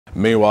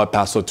Meanwhile,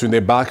 Pastor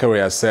Tunde Bakare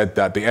has said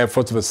that the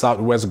efforts of the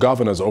Southwest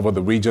governors over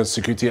the region's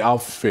security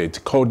outfit,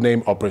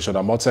 codenamed Operation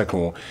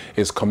Amotekun,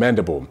 is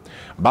commendable.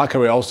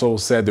 Bakare also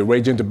said the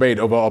raging debate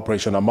over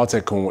Operation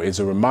Amotekun is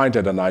a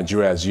reminder that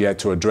Nigeria has yet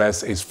to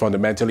address its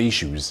fundamental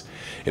issues.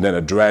 In an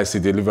address he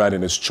delivered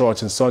in his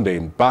church on Sunday,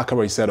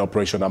 Bakare said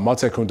Operation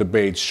Amotekun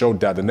debate showed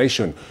that the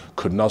nation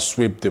could not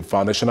sweep the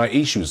foundational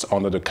issues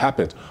under the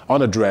carpet,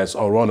 unaddressed,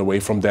 or run away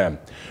from them.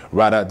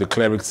 Rather, the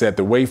cleric said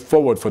the way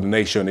forward for the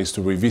nation is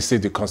to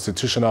revisit the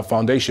constitutional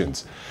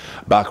foundations.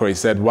 Bakare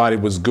said while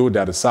it was good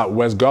that the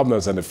Southwest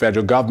governors and the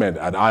federal government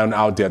had ironed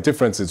out their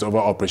differences over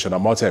Operation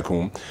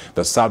Amotekun,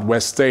 the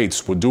Southwest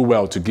states would do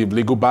well to give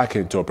legal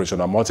backing to Operation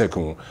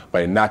Amotekun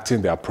by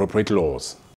enacting the appropriate laws.